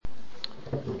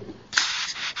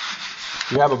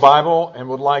If you have a Bible and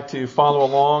would like to follow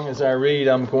along as I read,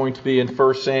 I'm going to be in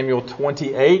 1 Samuel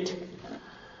 28.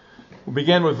 We'll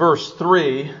begin with verse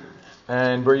 3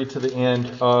 and read to the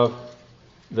end of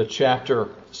the chapter.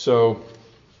 So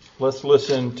let's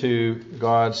listen to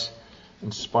God's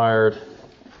inspired,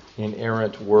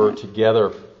 inerrant word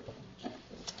together.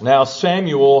 Now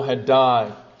Samuel had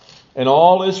died, and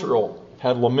all Israel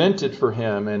had lamented for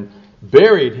him and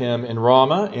buried him in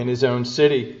Ramah in his own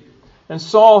city. And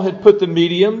Saul had put the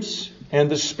mediums and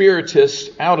the spiritists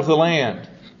out of the land.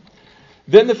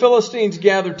 Then the Philistines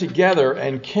gathered together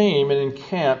and came and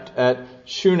encamped at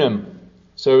Shunem.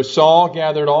 So Saul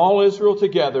gathered all Israel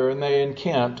together, and they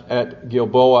encamped at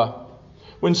Gilboa.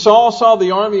 When Saul saw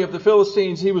the army of the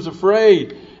Philistines, he was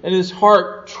afraid, and his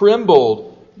heart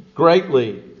trembled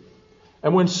greatly.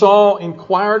 And when Saul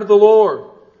inquired of the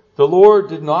Lord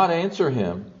did not answer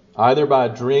him, either by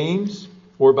dreams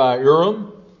or by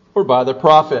Urim or by the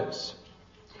prophets.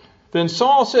 Then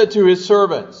Saul said to his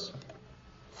servants,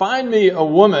 "Find me a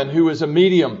woman who is a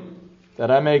medium,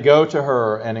 that I may go to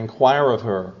her and inquire of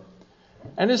her."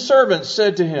 And his servants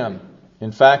said to him,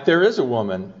 "In fact, there is a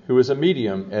woman who is a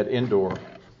medium at Endor."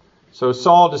 So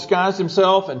Saul disguised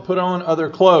himself and put on other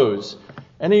clothes,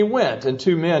 and he went, and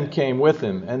 2 men came with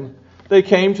him. And they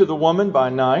came to the woman by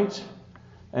night,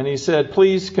 and he said,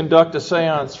 "Please conduct a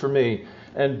seance for me,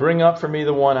 and bring up for me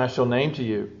the one I shall name to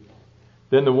you."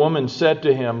 Then the woman said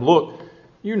to him, "Look,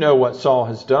 you know what Saul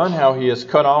has done, how he has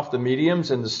cut off the mediums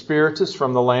and the spiritists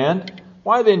from the land.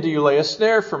 Why then do you lay a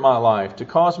snare for my life, to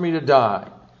cause me to die?"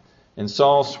 And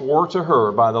Saul swore to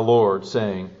her by the Lord,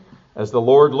 saying, "As the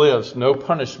Lord lives, no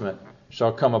punishment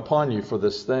shall come upon you for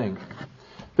this thing."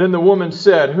 Then the woman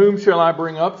said, "Whom shall I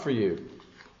bring up for you?"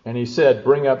 And he said,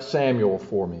 "Bring up Samuel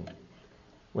for me."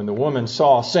 When the woman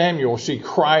saw Samuel, she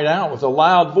cried out with a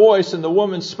loud voice, and the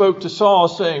woman spoke to Saul,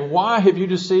 saying, "Why have you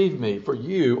deceived me? For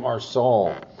you are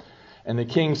Saul." And the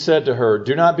king said to her,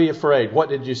 "Do not be afraid. What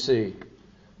did you see?"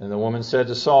 And the woman said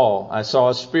to Saul, "I saw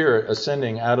a spirit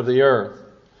ascending out of the earth."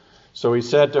 So he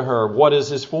said to her, "What is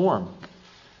his form?"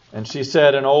 And she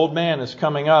said, "An old man is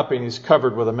coming up, and he's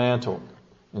covered with a mantle."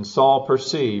 And Saul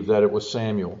perceived that it was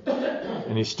Samuel.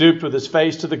 And he stooped with his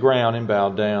face to the ground and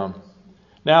bowed down.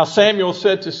 Now Samuel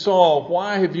said to Saul,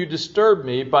 "Why have you disturbed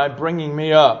me by bringing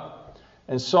me up?"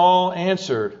 And Saul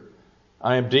answered,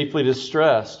 "I am deeply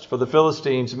distressed, for the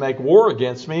Philistines make war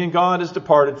against me, and God has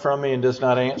departed from me and does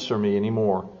not answer me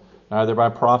anymore, neither by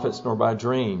prophets nor by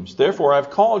dreams. Therefore I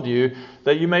have called you,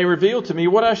 that you may reveal to me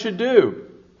what I should do."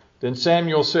 Then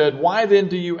Samuel said, "Why then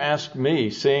do you ask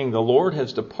me, seeing the Lord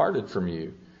has departed from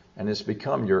you and has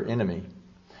become your enemy?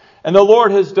 And the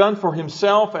Lord has done for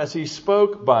himself as he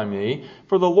spoke by me,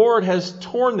 for the Lord has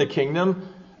torn the kingdom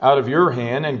out of your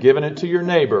hand and given it to your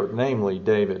neighbor, namely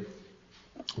David.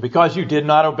 Because you did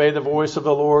not obey the voice of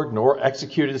the Lord, nor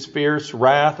executed his fierce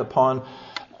wrath upon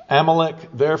Amalek,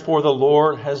 therefore the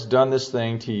Lord has done this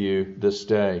thing to you this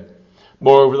day.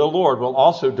 Moreover, the Lord will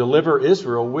also deliver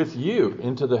Israel with you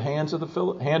into the hand of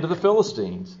the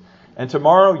Philistines. And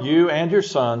tomorrow you and your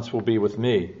sons will be with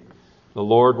me. The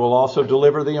Lord will also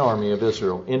deliver the army of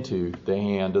Israel into the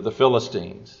hand of the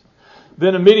Philistines."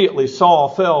 Then immediately Saul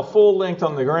fell full length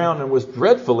on the ground and was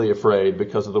dreadfully afraid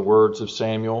because of the words of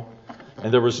Samuel.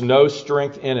 And there was no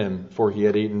strength in him, for he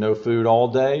had eaten no food all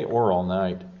day or all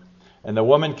night. And the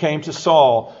woman came to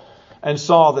Saul and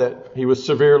saw that he was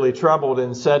severely troubled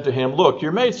and said to him, "Look,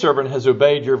 your maidservant has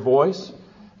obeyed your voice,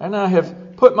 and I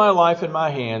have put my life in my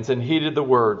hands and heeded the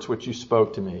words which you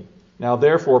spoke to me. Now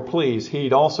therefore, please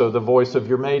heed also the voice of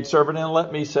your maidservant, and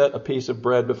let me set a piece of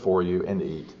bread before you and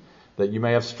eat, that you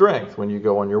may have strength when you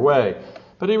go on your way."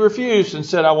 But he refused and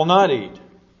said, "I will not eat."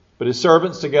 But his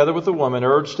servants, together with the woman,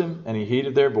 urged him, and he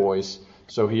heeded their voice.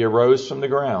 So he arose from the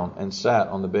ground and sat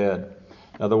on the bed.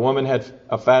 Now the woman had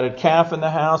a fatted calf in the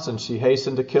house, and she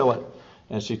hastened to kill it.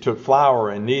 And she took flour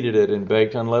and kneaded it and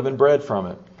baked unleavened bread from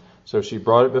it. So she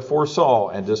brought it before Saul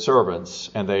and his servants,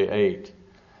 and they ate.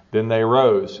 Then they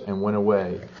rose and went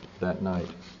away that night.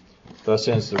 Thus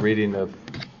ends the reading of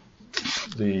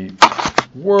the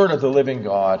Word of the living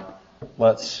God.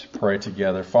 Let's pray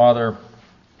together. Father,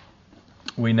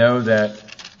 we know that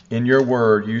in your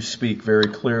Word you speak very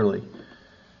clearly.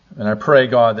 And I pray,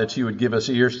 God, that you would give us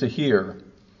ears to hear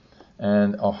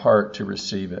and a heart to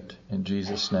receive it. In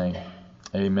Jesus' name,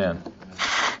 amen.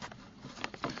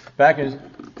 Back in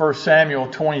 1 Samuel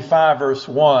 25, verse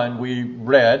 1, we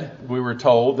were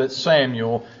told that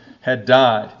Samuel had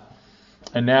died.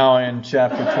 And now in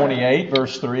chapter 28,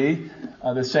 verse 3,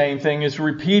 the same thing is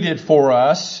repeated for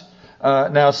us.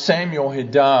 Now Samuel had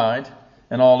died,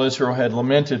 and all Israel had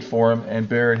lamented for him and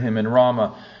buried him in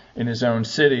Ramah. in his own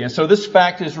city. And so this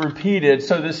fact is repeated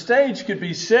so the stage could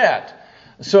be set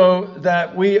so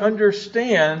that we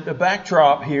understand the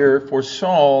backdrop here for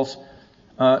Saul's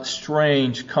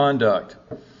strange conduct.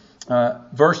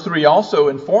 Verse 3 also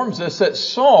informs us that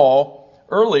Saul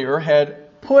earlier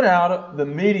had put out the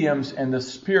mediums and the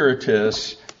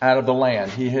spiritists out of the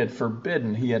land. He had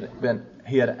forbidden, he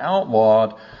had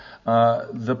outlawed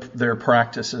their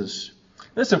practices.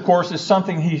 This, of course, is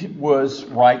something he was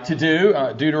right to do.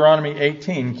 Deuteronomy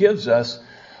 18 gives us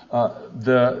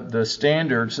the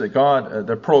standards that God,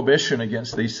 the prohibition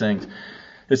against these things.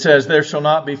 It says, "There shall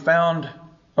not be found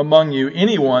among you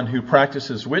anyone who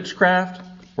practices witchcraft,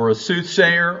 or a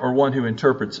soothsayer, or one who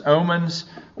interprets omens,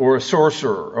 or a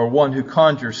sorcerer, or one who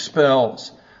conjures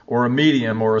spells, or a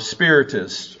medium, or a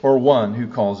spiritist, or one who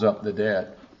calls up the dead."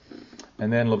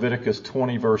 And then Leviticus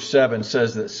 20 verse 7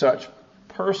 says that such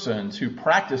persons who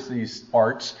practice these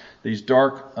arts, these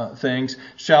dark things,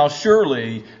 shall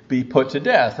surely be put to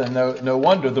death. And no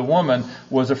wonder the woman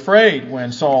was afraid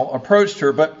when Saul approached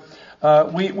her. But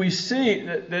we see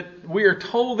that we are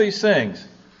told these things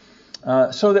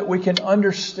so that we can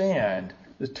understand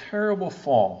the terrible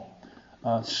fall.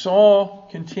 Saul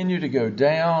continued to go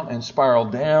down and spiral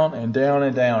down and down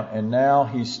and down. And now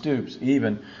he stoops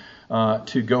even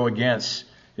to go against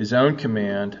his own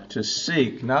command to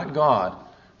seek, not God,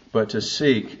 but to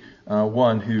seek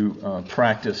one who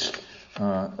practiced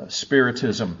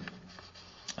spiritism.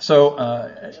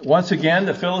 So once again,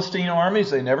 the Philistine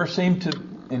armies, they never seem to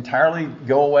entirely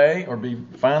go away or be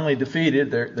finally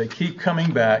defeated. They keep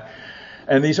coming back.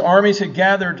 And these armies had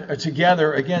gathered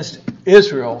together against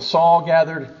Israel. Saul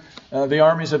gathered the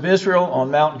armies of Israel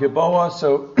on Mount Gilboa.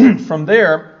 So from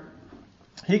there,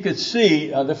 he could see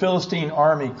the Philistine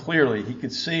army clearly. He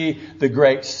could see the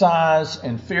great size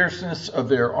and fierceness of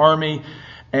their army.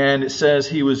 And it says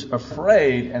he was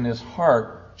afraid and his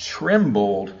heart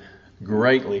trembled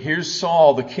greatly. Here's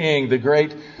Saul, the king, the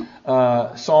great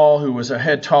Saul, who was a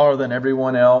head taller than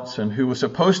everyone else and who was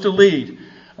supposed to lead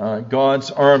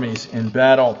God's armies in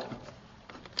battle.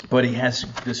 But he has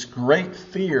this great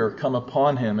fear come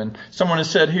upon him. And someone has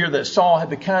said here that Saul had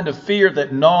the kind of fear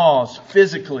that gnaws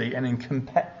physically and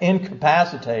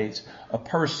incapacitates a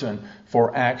person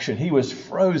for action. He was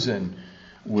frozen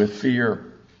with fear.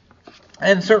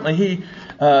 And certainly he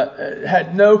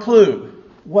had no clue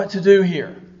what to do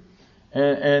here.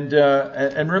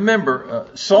 And remember,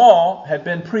 Saul had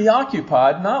been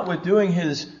preoccupied not with doing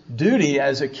his duty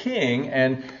as a king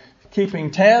and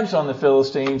keeping tabs on the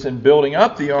Philistines and building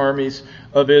up the armies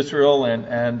of Israel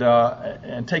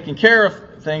and taking care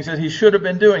of things that he should have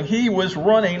been doing. He was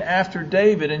running after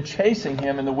David and chasing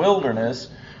him in the wilderness,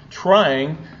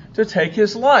 trying to take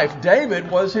his life.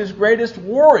 David was his greatest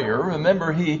warrior.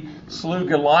 Remember, he slew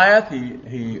Goliath.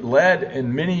 He led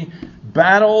in many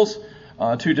battles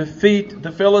to defeat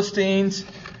the Philistines,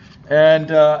 and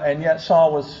yet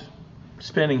Saul was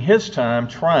spending his time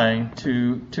trying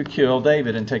to kill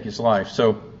David and take his life.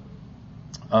 So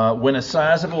when a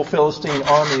sizable Philistine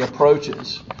army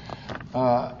approaches,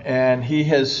 and he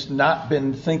has not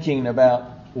been thinking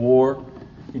about war,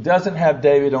 he doesn't have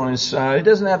David on his side, he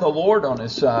doesn't have the Lord on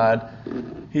his side,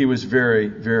 he was very,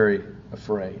 very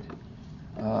afraid.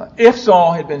 If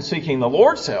Saul had been seeking the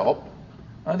Lord's help,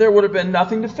 there would have been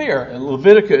nothing to fear.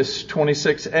 Leviticus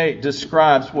 26:8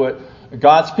 describes what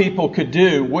God's people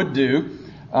would do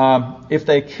if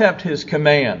they kept his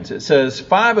commands. It says,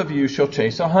 5 of you shall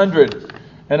chase 100,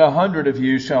 and 100 of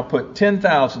you shall put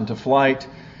 10,000 to flight.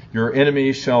 Your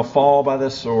enemies shall fall by the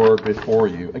sword before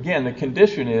you. Again, the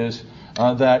condition is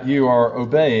that you are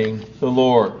obeying the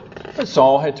Lord. But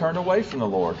Saul had turned away from the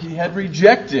Lord. He had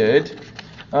rejected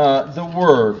the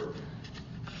word.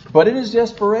 But in his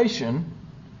desperation,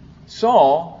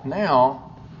 Saul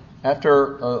now,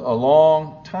 after a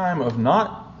long time of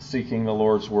not seeking the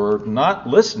Lord's word, not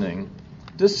listening,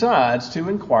 decides to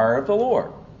inquire of the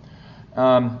Lord.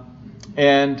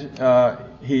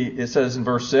 It says in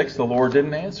verse 6, the Lord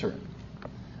didn't answer him.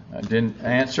 Didn't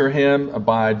answer him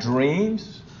by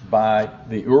dreams, by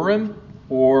the Urim,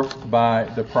 or by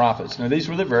the prophets. Now, these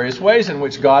were the various ways in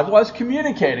which God was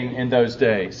communicating in those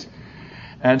days.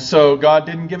 And so God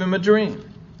didn't give him a dream.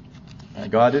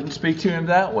 God didn't speak to him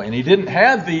that way. And he didn't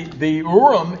have the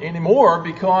Urim anymore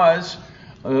because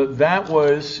that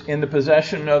was in the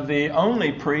possession of the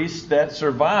only priest that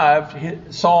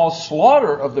survived Saul's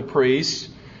slaughter of the priests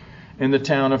in the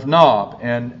town of Nob.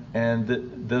 And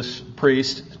this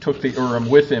priest took the Urim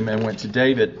with him and went to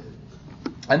David.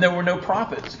 And there were no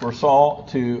prophets for Saul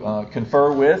to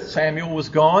confer with. Samuel was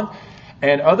gone.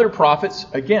 And other prophets,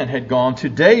 again, had gone to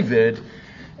David.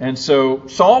 And so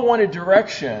Saul wanted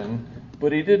direction,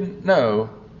 but he didn't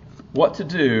know what to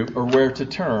do or where to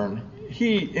turn.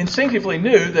 He instinctively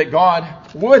knew that God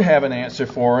would have an answer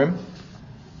for him,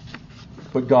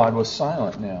 but God was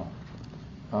silent now.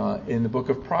 In the book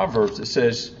of Proverbs, it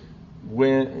says,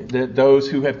 that those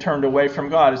who have turned away from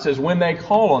God, it says, when they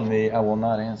call on me, I will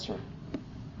not answer.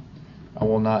 I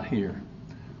will not hear.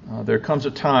 There comes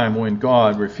a time when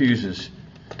God refuses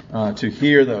to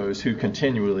hear those who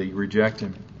continually reject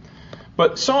him.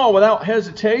 But Saul, without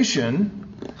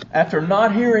hesitation, after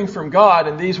not hearing from God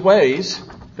in these ways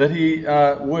that he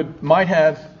might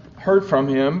have heard from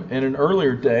him in an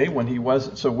earlier day when he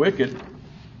wasn't so wicked,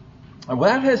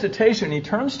 without hesitation, he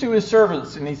turns to his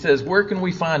servants and he says, where can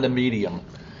we find a medium,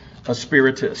 a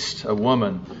spiritist, a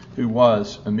woman who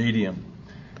was a medium?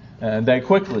 And they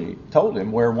quickly told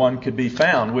him where one could be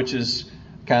found, which is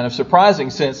kind of surprising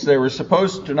since there were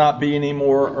supposed to not be any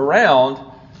more around.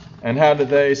 And how did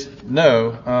they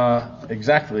know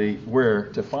exactly where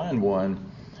to find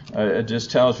one? It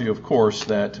just tells you, of course,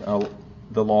 that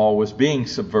the law was being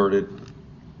subverted.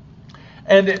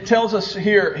 And it tells us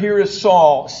here is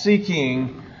Saul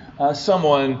seeking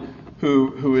someone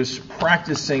who is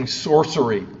practicing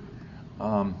sorcery.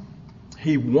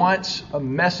 He wants a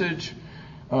message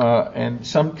and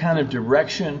some kind of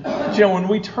direction. But, when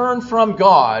we turn from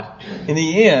God, in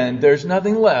the end, there's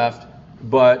nothing left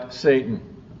but Satan.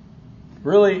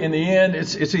 Really, in the end,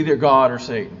 it's either God or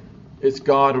Satan. It's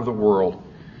God or the world.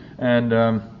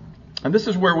 And this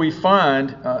is where we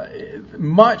find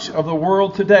much of the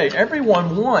world today.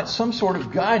 Everyone wants some sort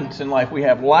of guidance in life. We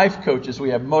have life coaches.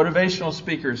 We have motivational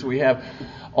speakers. We have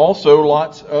also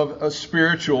lots of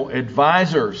spiritual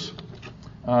advisors.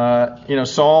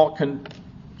 Saul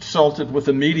consulted with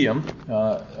a medium,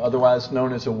 otherwise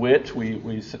known as a witch.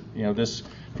 This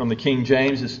from the King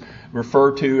James is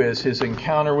referred to as his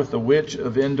encounter with the witch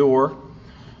of Endor.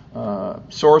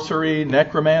 Sorcery,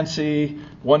 necromancy,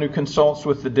 one who consults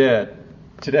with the dead.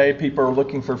 Today, people are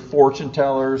looking for fortune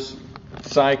tellers,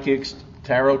 psychics,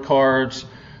 tarot cards,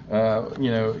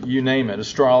 you name it,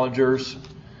 astrologers,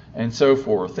 and so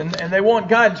forth. And they want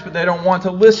guidance, but they don't want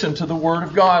to listen to the Word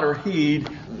of God or heed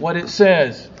what it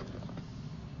says.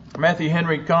 Matthew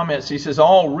Henry comments, he says,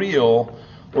 all real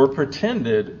or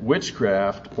pretended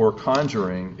witchcraft or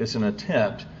conjuring is an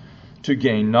attempt to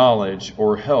gain knowledge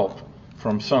or help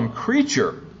from some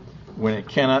creature when it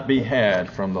cannot be had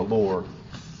from the Lord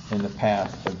in the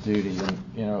path of duty.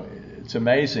 And, it's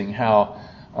amazing how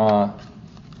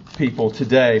people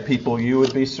today, you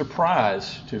would be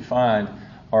surprised to find,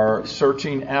 are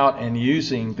searching out and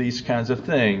using these kinds of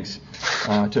things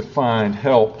to find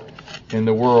help in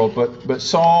the world. But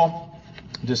Saul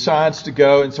decides to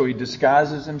go, and so he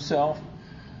disguises himself.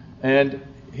 And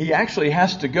he actually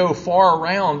has to go far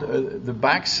around the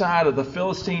backside of the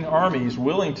Philistine army. He's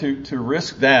willing to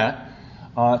risk that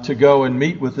to go and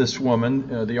meet with this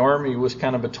woman. The army was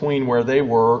kind of between where they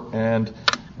were and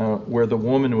where the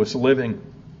woman was living.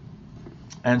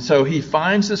 And so he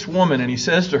finds this woman and he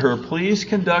says to her, please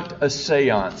conduct a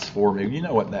seance for me. You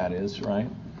know what that is, right?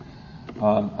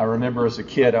 I remember as a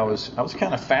kid, I was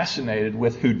kind of fascinated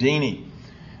with Houdini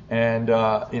and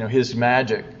his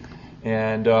magic.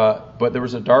 And but there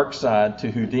was a dark side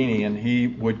to Houdini, and he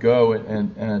would go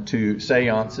and to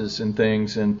seances and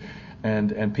things,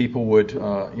 and people would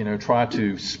try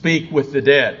to speak with the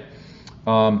dead,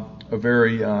 a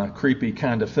very creepy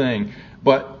kind of thing.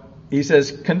 But he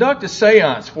says, conduct a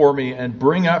seance for me and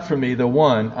bring up for me the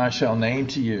one I shall name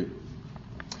to you.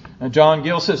 And John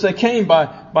Gill says they came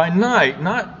by night,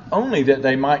 not only that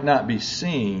they might not be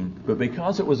seen, but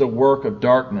because it was a work of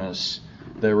darkness,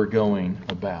 they were going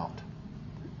about.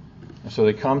 And so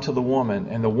they come to the woman,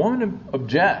 and the woman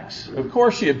objects. Of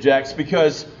course she objects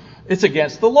because it's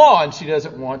against the law, and she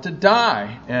doesn't want to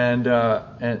die.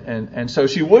 And so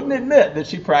she wouldn't admit that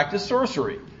she practiced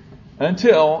sorcery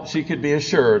until she could be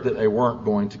assured that they weren't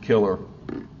going to kill her.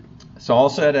 Saul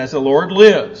said, as the Lord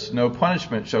lives, no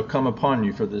punishment shall come upon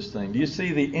you for this thing. Do you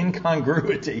see the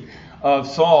incongruity of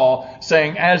Saul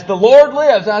saying, as the Lord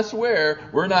lives, I swear,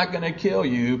 we're not going to kill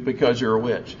you because you're a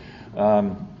witch.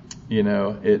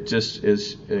 It just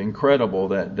is incredible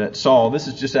that Saul, this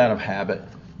is just out of habit.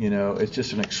 It's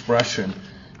just an expression.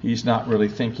 He's not really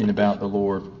thinking about the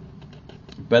Lord.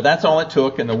 But that's all it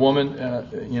took. And the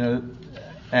woman,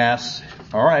 asks,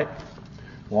 all right,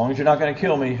 as long as you're not going to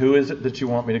kill me, who is it that you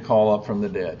want me to call up from the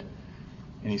dead?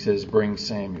 And he says, bring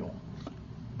Samuel.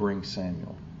 Bring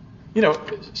Samuel.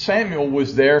 Samuel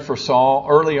was there for Saul.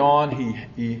 Early on,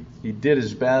 he did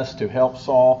his best to help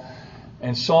Saul.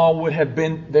 And Saul would have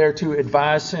been there to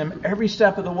advise him every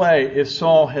step of the way if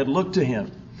Saul had looked to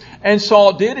him. And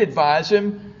Saul did advise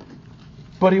him,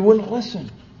 but he wouldn't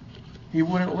listen. He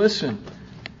wouldn't listen.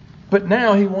 But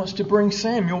now he wants to bring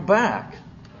Samuel back.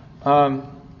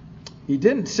 He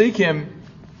didn't seek him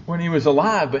when he was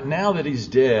alive, but now that he's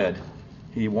dead,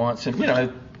 he wants him.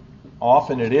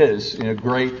 Often it is,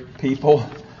 great people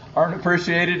aren't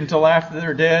appreciated until after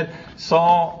they're dead.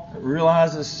 Saul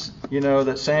realizes,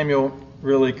 that Samuel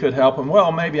really could help him.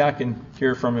 Well, maybe I can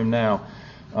hear from him now,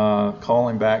 call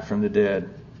him back from the dead.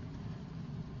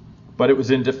 But it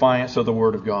was in defiance of the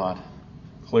Word of God,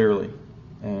 clearly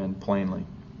and plainly.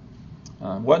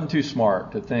 Wasn't too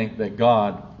smart to think that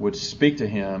God would speak to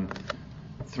him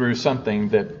through something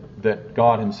that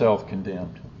God himself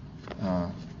condemned,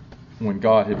 when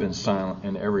God had been silent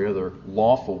in every other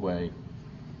lawful way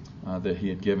that he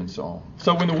had given Saul.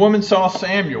 So when the woman saw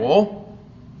Samuel,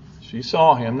 she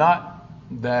saw him,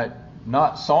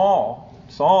 not Saul.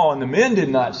 Saul and the men did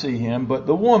not see him, but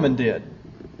the woman did.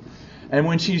 And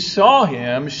when she saw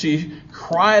him, she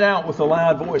cried out with a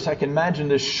loud voice. I can imagine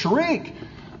this shriek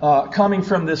coming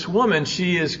from this woman.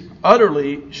 She is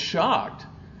utterly shocked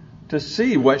to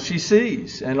see what she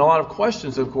sees. And a lot of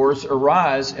questions, of course,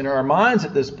 arise in our minds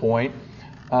at this point.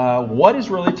 What is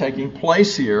really taking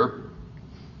place here?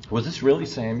 Was this really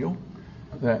Samuel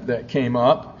that came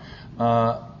up,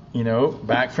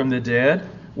 back from the dead?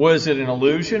 Was it an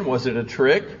illusion? Was it a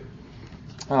trick?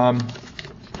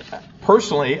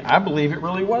 Personally, I believe it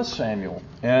really was Samuel.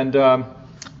 And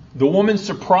the woman's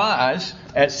surprise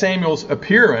at Samuel's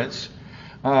appearance,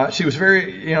 she was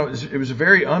it was a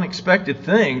very unexpected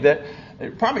thing that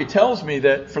it probably tells me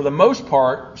that for the most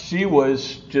part, she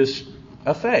was just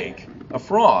a fake, a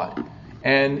fraud.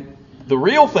 And the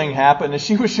real thing happened and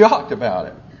she was shocked about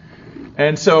it.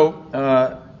 And so,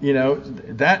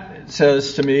 that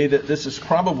says to me that this is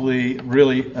probably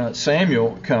really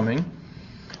Samuel coming.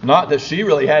 Not that she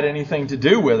really had anything to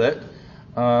do with it,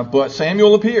 but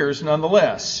Samuel appears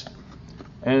nonetheless.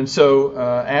 And so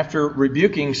after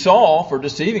rebuking Saul for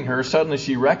deceiving her, suddenly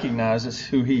she recognizes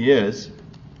who he is.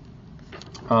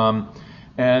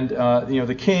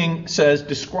 The king says,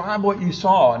 "Describe what you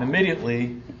saw." And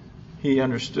immediately he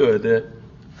understood that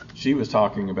she was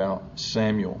talking about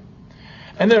Samuel.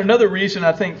 And then another reason,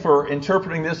 I think, for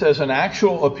interpreting this as an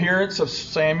actual appearance of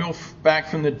Samuel back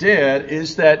from the dead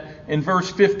is that in verse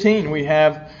 15 we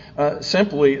have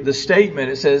simply the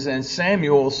statement. It says, "And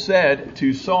Samuel said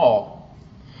to Saul."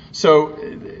 So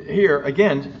here,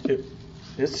 again,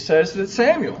 it says that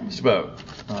Samuel spoke.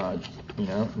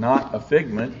 Not a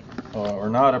figment or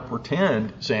not a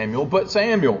pretend Samuel, but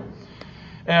Samuel.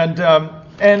 And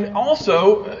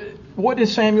also, what did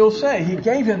Samuel say? He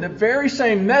gave him the very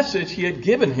same message he had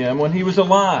given him when he was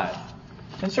alive.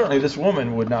 And certainly this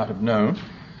woman would not have known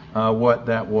what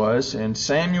that was. And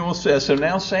Samuel says, so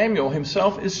now Samuel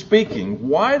himself is speaking.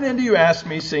 "Why then do you ask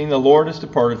me, seeing the Lord has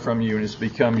departed from you and has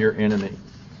become your enemy?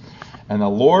 And the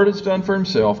Lord has done for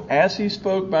himself as he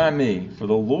spoke by me. For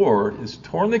the Lord has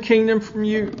torn the kingdom from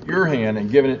your hand and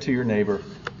given it to your neighbor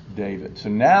David." So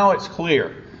now it's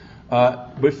clear.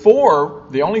 Before,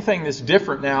 the only thing that's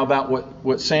different now about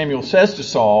what Samuel says to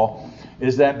Saul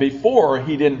is that before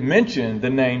he didn't mention the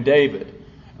name David.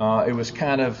 It was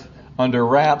kind of under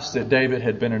wraps that David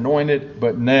had been anointed,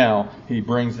 but now he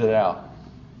brings it out.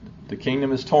 The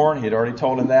kingdom is torn. He had already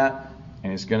told him that,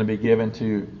 and it's going to be given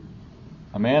to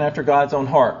a man after God's own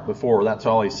heart. Before, that's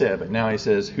all he said, but now he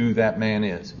says who that man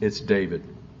is. It's David.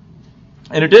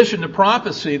 In addition, the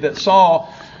prophecy that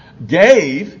Saul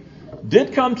gave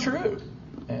did come true.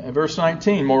 In verse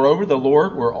 19, "Moreover, the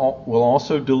Lord will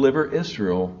also deliver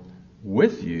Israel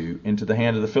with you into the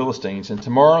hand of the Philistines, and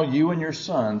tomorrow you and your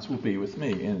sons will be with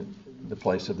me in the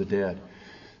place of the dead."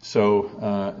 So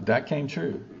that came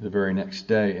true the very next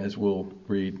day, as we'll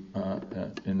read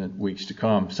in the weeks to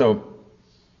come. So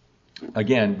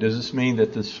again, does this mean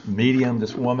that this medium,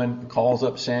 this woman, calls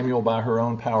up Samuel by her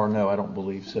own power? No, I don't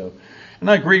believe so.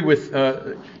 And I agree with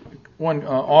one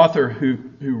author who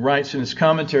writes in his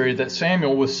commentary that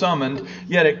Samuel was summoned,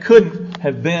 yet it couldn't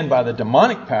have been by the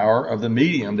demonic power of the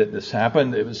medium that this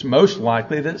happened. It was most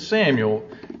likely that Samuel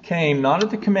came not at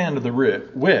the command of the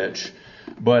witch,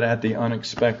 but at the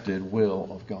unexpected will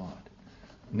of God.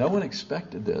 No one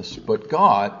expected this, but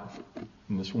God,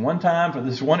 in this one time, for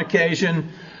this one occasion,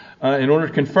 in order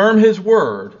to confirm his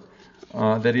word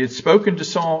that he had spoken to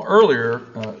Saul earlier,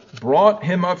 brought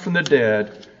him up from the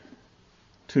dead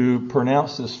to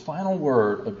pronounce this final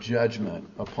word of judgment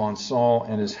upon Saul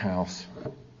and his house.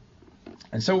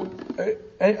 And so,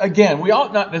 again, we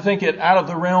ought not to think it out of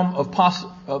the realm of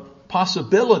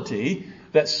possibility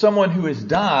that someone who has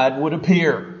died would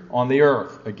appear on the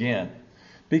earth again.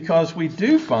 Because we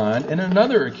do find in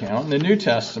another account in the New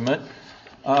Testament,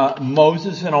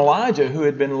 Moses and Elijah, who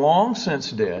had been long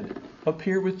since dead,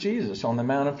 appear with Jesus on the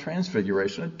Mount of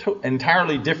Transfiguration. An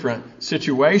entirely different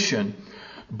situation,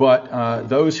 but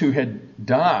those who had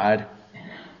died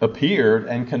appeared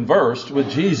and conversed with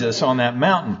Jesus on that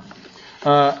mountain.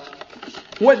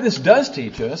 What this does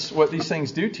teach us, what these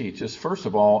things do teach us, first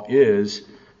of all, is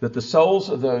that the souls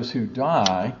of those who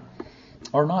die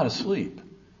are not asleep.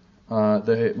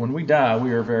 When we die,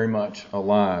 we are very much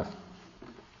alive.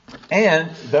 And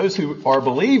those who are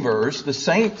believers, the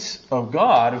saints of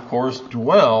God, of course,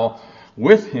 dwell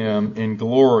with Him in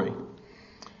glory.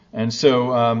 And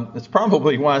so that's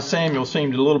probably why Samuel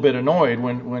seemed a little bit annoyed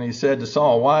when he said to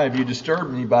Saul, "Why have you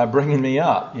disturbed me by bringing me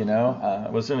up? I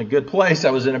was in a good place.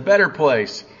 I was in a better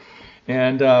place."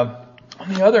 And on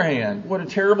the other hand, what a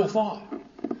terrible thought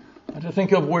to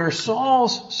think of where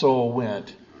Saul's soul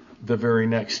went the very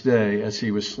next day as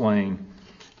he was slain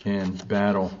in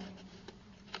battle.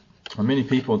 Many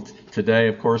people today,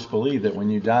 of course, believe that when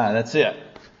you die, that's it.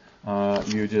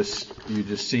 You just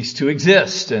cease to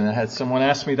exist. And I had someone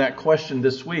ask me that question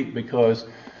this week because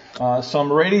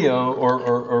some radio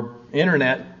or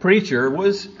internet preacher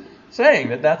was saying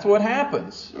that that's what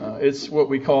happens. It's what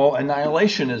we call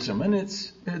annihilationism, and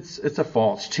it's a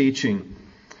false teaching.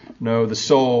 No, the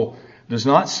soul does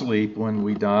not sleep when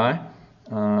we die.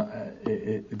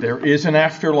 There is an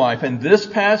afterlife, and this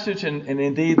passage, and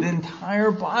indeed the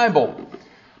entire Bible,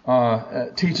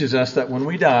 teaches us that when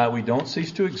we die, we don't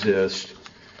cease to exist,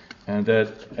 and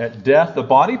that at death the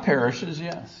body perishes,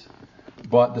 yes,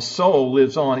 but the soul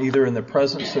lives on either in the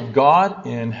presence of God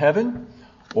in heaven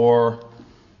or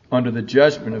under the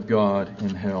judgment of God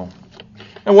in hell.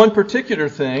 And one particular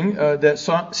thing that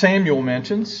Samuel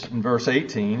mentions in verse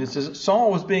 18 is that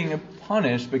Saul was being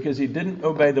punished because he didn't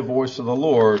obey the voice of the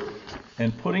Lord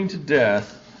and putting to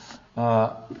death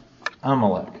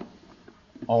Amalek,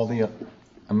 all the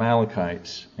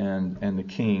Amalekites and the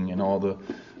king and all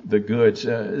the goods.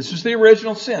 This was the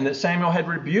original sin that Samuel had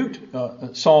rebuked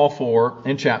Saul for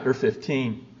in chapter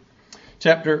 15.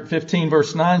 Chapter 15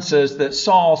 verse 9 says that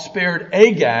Saul spared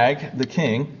Agag, the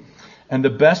king, and the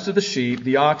best of the sheep,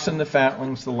 the oxen, the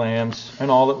fatlings, the lambs,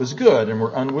 and all that was good, and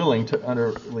were unwilling to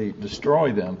utterly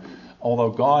destroy them, although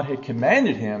God had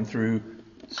commanded him through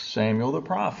Samuel the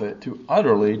prophet to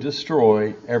utterly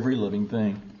destroy every living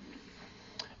thing.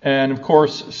 And of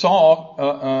course,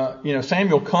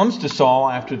 Samuel comes to Saul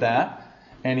after that,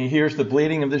 and he hears the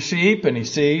bleating of the sheep, and he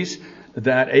sees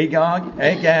that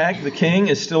Agag, the king,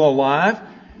 is still alive,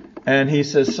 and he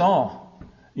says, Saul,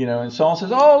 and Saul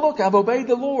says, "Oh, look, I've obeyed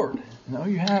the Lord." No,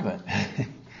 you haven't.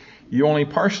 You only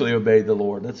partially obeyed the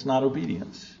Lord. That's not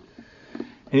obedience.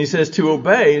 And he says to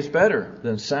obey is better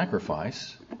than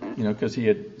sacrifice, because he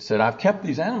had said, "I've kept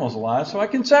these animals alive so I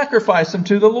can sacrifice them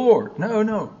to the Lord."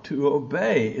 No, to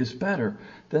obey is better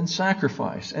than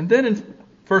sacrifice. And then in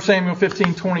 1 Samuel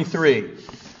 15:23,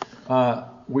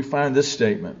 we find this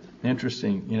statement.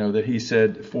 Interesting, that he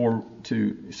said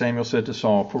Samuel said to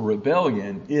Saul, "For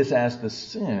rebellion is as the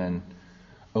sin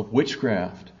of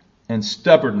witchcraft, and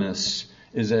stubbornness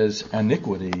is as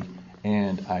iniquity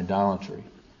and idolatry."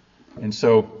 And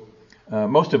so,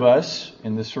 most of us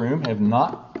in this room have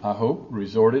not, I hope,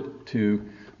 resorted to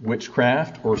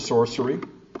witchcraft or sorcery.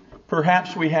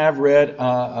 Perhaps we have read,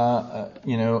 our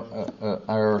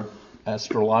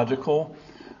astrological,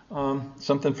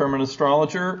 something from an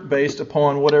astrologer based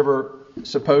upon whatever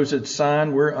supposed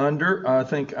sign we're under. I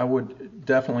think I would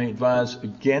definitely advise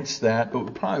against that,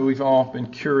 but we've all been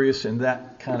curious in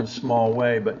that kind of small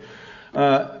way. But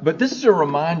this is a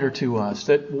reminder to us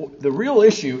that the real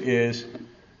issue is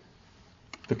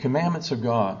the commandments of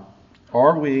God.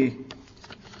 Are we,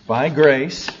 by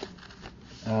grace,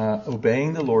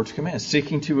 obeying the Lord's commands,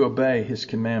 seeking to obey His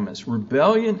commandments?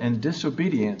 Rebellion and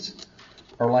disobedience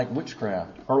are like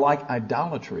witchcraft, or like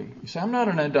idolatry. You say, "I'm not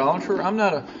an idolater. I'm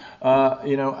not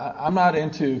I'm not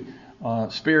into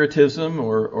spiritism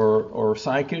or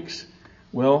psychics."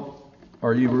 Well,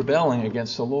 are you rebelling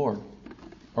against the Lord?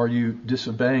 Are you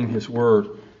disobeying His word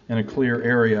in a clear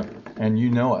area, and you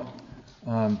know it?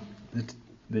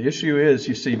 The issue is,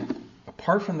 you see,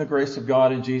 apart from the grace of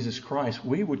God in Jesus Christ,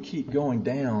 we would keep going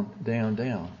down,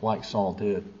 like Saul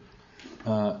did.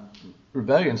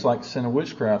 Rebellion is like the sin of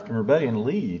witchcraft, and rebellion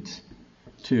leads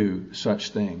to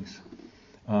such things.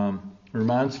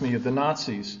 Reminds me of the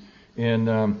Nazis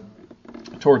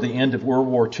toward the end of World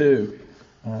War II.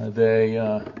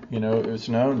 It was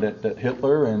known that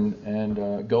Hitler and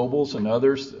Goebbels and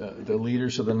others, the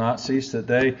leaders of the Nazis, that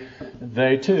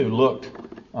they too looked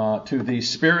to the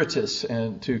spiritists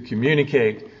and to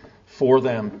communicate for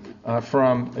them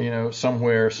from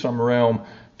somewhere, some realm,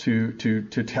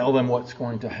 to tell them what's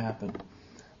going to happen.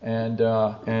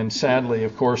 And sadly,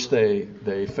 of course,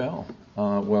 they fell.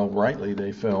 Rightly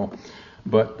they fell.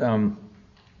 But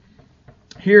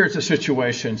here's a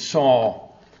situation.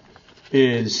 Saul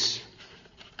is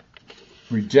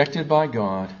rejected by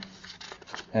God.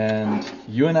 And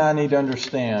you and I need to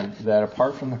understand that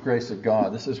apart from the grace of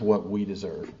God, this is what we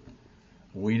deserve.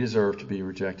 We deserve to be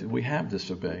rejected. We have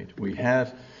disobeyed. We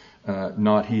have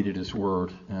not heeded His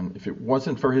word. And if it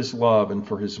wasn't for His love and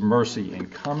for His mercy in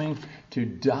coming to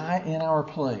die in our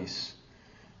place,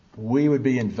 we would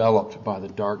be enveloped by the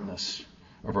darkness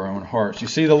of our own hearts. You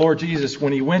see, the Lord Jesus,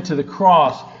 when He went to the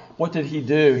cross, what did He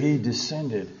do? He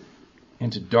descended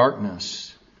into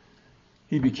darkness.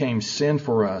 He became sin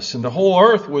for us. And the whole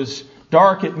earth was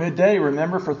dark at midday,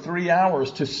 remember, for 3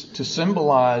 hours to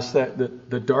symbolize that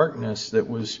the darkness that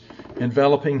was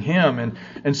enveloping Him.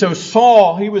 And so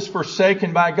Saul, he was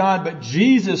forsaken by God, but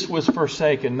Jesus was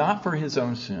forsaken, not for His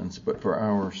own sins, but for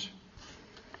ours.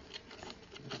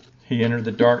 He entered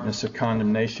the darkness of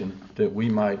condemnation that we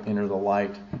might enter the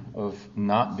light of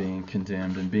not being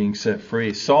condemned and being set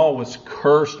free. Saul was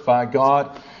cursed by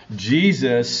God.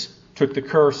 Jesus took the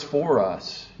curse for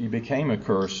us. He became a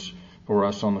curse for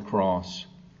us on the cross.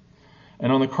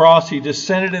 And on the cross, He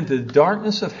descended into the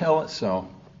darkness of hell itself.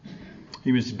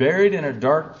 He was buried in a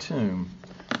dark tomb,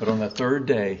 but on the third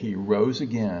day, He rose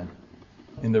again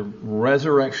in the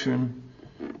resurrection,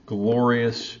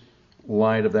 glorious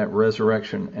light of that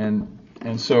resurrection.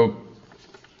 And so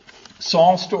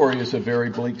Saul's story is a very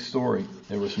bleak story.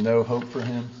 There was no hope for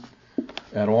him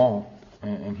at all.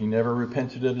 And he never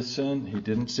repented of his sin. He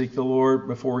didn't seek the Lord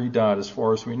before he died, as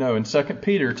far as we know. And 2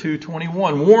 Peter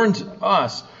 2:21 warns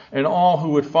us and all who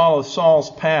would follow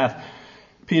Saul's path.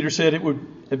 Peter said it would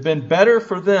have been better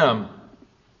for them,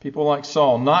 people like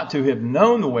Saul, not to have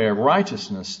known the way of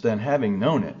righteousness than having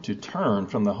known it, to turn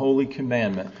from the holy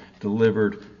commandment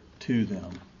delivered to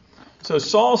them. So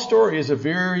Saul's story is a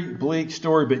very bleak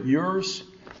story, but yours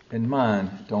and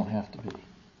mine don't have to be.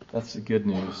 That's the good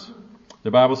news. The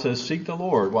Bible says, seek the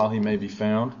Lord while He may be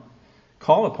found.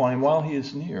 Call upon Him while He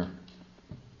is near.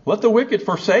 Let the wicked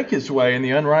forsake his way and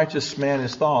the unrighteous man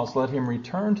his thoughts. Let him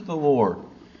return to the Lord,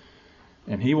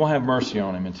 and He will have mercy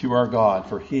on him, and to our God,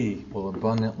 for He will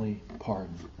abundantly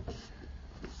pardon.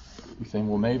 You think,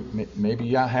 well,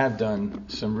 maybe I have done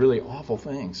some really awful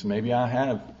things. Maybe I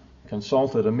have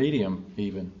consulted a medium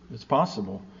even. It's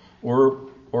possible.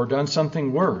 Or done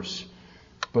something worse.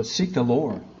 But seek the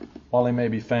Lord while He may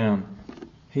be found.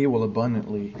 He will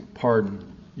abundantly pardon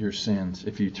your sins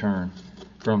if you turn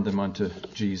from them unto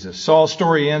Jesus. Saul's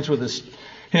story ends with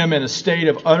him in a state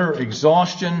of utter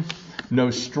exhaustion, no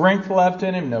strength left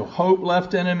in him, no hope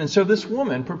left in him. And so this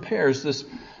woman prepares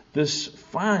this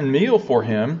fine meal for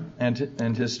him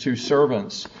and his two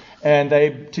servants. And they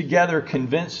together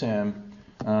convince him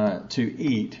to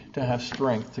eat, to have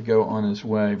strength to go on his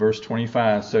way. Verse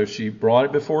 25, so she brought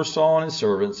it before Saul and his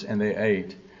servants, and they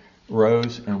ate,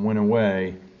 rose, and went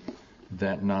away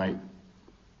that night.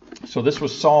 So this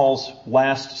was Saul's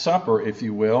Last Supper, if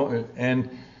you will. And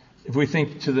if we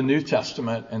think to the New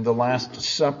Testament and the Last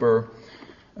Supper,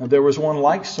 there was one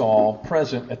like Saul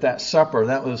present at that supper.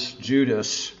 That was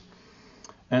Judas.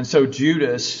 And so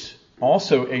Judas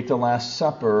also ate the Last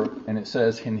Supper, and it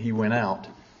says, and he went out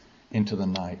into the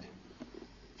night.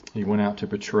 He went out to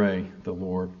betray the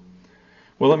Lord.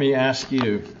 Well, let me ask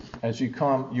you, as you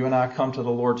and I come to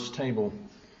the Lord's table,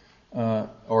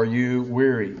 are you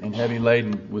weary and heavy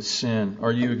laden with sin?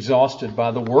 Are you exhausted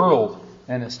by the world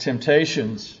and its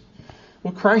temptations?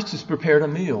 Well, Christ has prepared a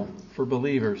meal for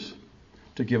believers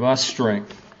to give us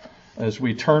strength. As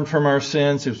we turn from our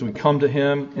sins, as we come to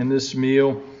Him in this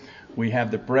meal, we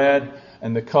have the bread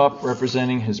and the cup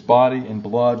representing His body and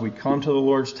blood. We come to the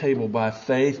Lord's table by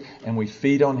faith and we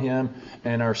feed on Him,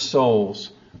 and our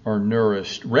souls are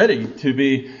nourished, ready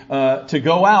to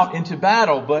go out into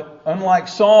battle. But unlike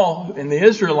Saul and the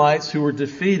Israelites who were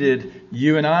defeated,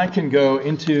 you and I can go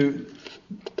into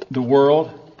the world,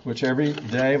 which every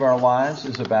day of our lives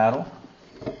is a battle,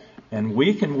 and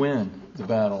we can win the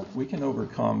battle. We can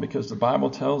overcome, because the Bible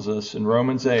tells us in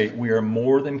Romans 8, we are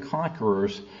more than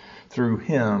conquerors through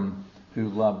Him who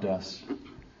loved us.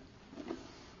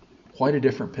 Quite a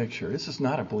different picture. This is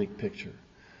not a bleak picture.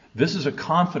 This is a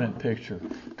confident picture.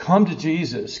 Come to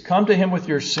Jesus. Come to Him with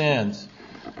your sins.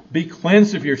 Be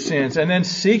cleansed of your sins, and then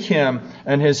seek Him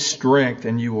and His strength,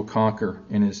 and you will conquer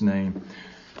in His name.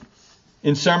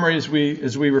 In summary, as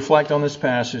we reflect on this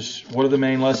passage, what are the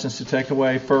main lessons to take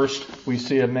away? First, we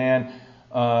see a man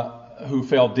who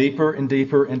fell deeper and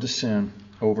deeper into sin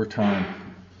over time.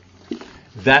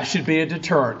 That should be a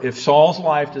deterrent. If Saul's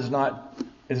life is not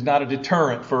a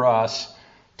deterrent for us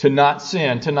to not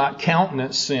sin, to not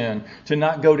countenance sin, to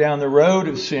not go down the road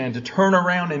of sin, to turn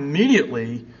around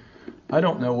immediately, I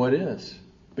don't know what is.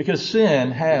 Because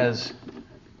sin has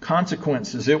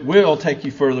consequences. It will take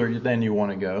you further than you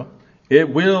want to go. It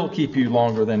will keep you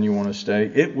longer than you want to stay.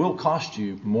 It will cost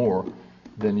you more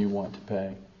than you want to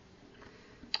pay.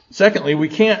 Secondly, we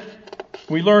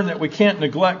learn that we can't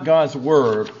neglect God's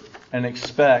word and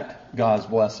expect God's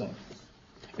blessing.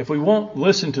 If we won't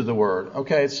listen to the word,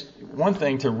 okay, it's one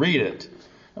thing to read it.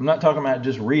 I'm not talking about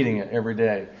just reading it every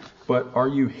day, but are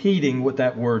you heeding what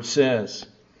that word says?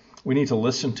 We need to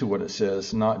listen to what it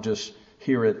says, not just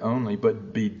hear it only,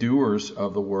 but be doers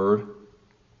of the word.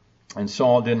 And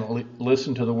Saul didn't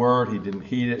listen to the word, he didn't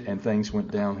heed it, and things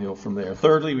went downhill from there.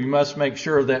 Thirdly, we must make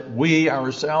sure that we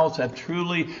ourselves have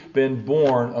truly been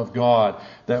born of God,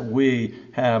 that we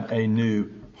have a new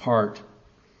heart.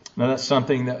 Now that's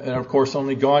something that, of course,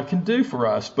 only God can do for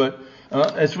us. But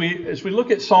as we look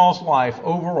at Saul's life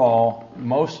overall,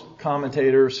 most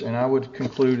commentators, and I would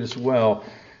conclude as well,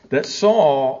 that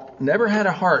Saul never had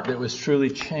a heart that was truly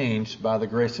changed by the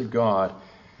grace of God.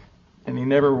 And he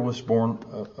never was born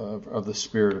of the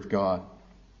Spirit of God.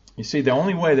 You see, the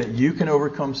only way that you can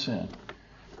overcome sin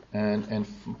and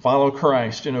follow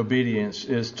Christ in obedience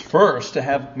is first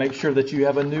to make sure that you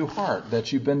have a new heart,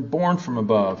 that you've been born from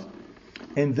above.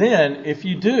 And then, if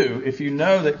you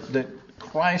know that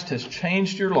Christ has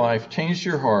changed your life, changed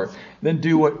your heart, then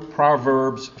do what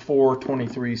Proverbs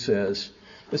 4:23 says.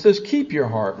 It says, keep your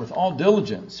heart with all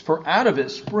diligence, for out of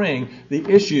it spring the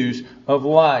issues of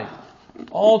life.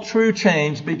 All true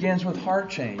change begins with heart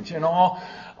change, and all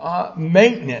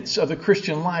maintenance of the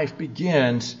Christian life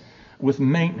begins with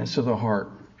maintenance of the heart.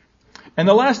 And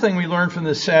the last thing we learn from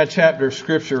this sad chapter of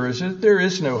Scripture is that there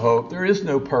is no hope, there is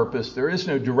no purpose, there is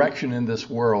no direction in this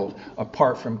world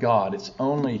apart from God. It's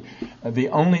only the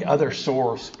only other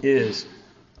source is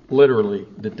literally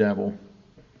the devil.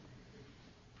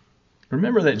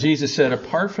 Remember that Jesus said,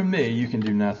 apart from me, you can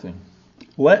do nothing.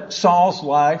 Let Saul's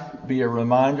life be a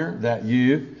reminder that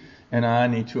you and I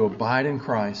need to abide in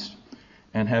Christ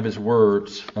and have His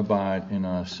words abide in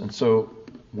us. And so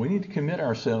we need to commit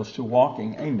ourselves to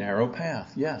walking a narrow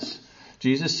path. Yes,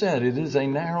 Jesus said it is a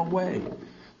narrow way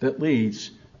that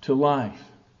leads to life.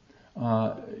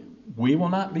 We will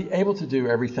not be able to do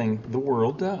everything the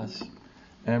world does,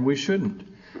 and we shouldn't.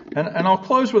 And I'll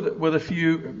close with a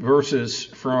few verses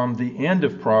from the end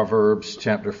of Proverbs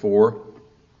chapter 4.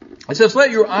 It says,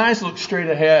 let your eyes look straight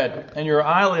ahead and your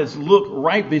eyelids look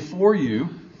right before you.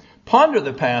 Ponder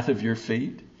the path of your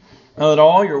feet, and let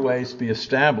all your ways be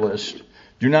established.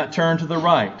 Do not turn to the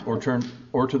right or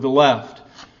to the left.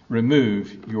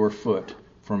 Remove your foot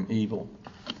from evil.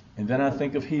 And then I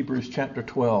think of Hebrews chapter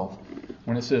 12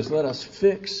 when it says, let us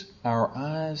fix our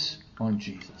eyes on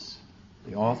Jesus,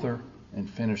 the author and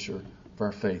finisher of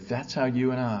our faith. That's how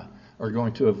you and I are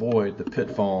going to avoid the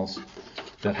pitfalls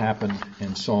that happened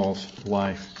in Saul's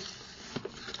life.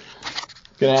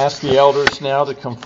 I'm going to ask the elders now to come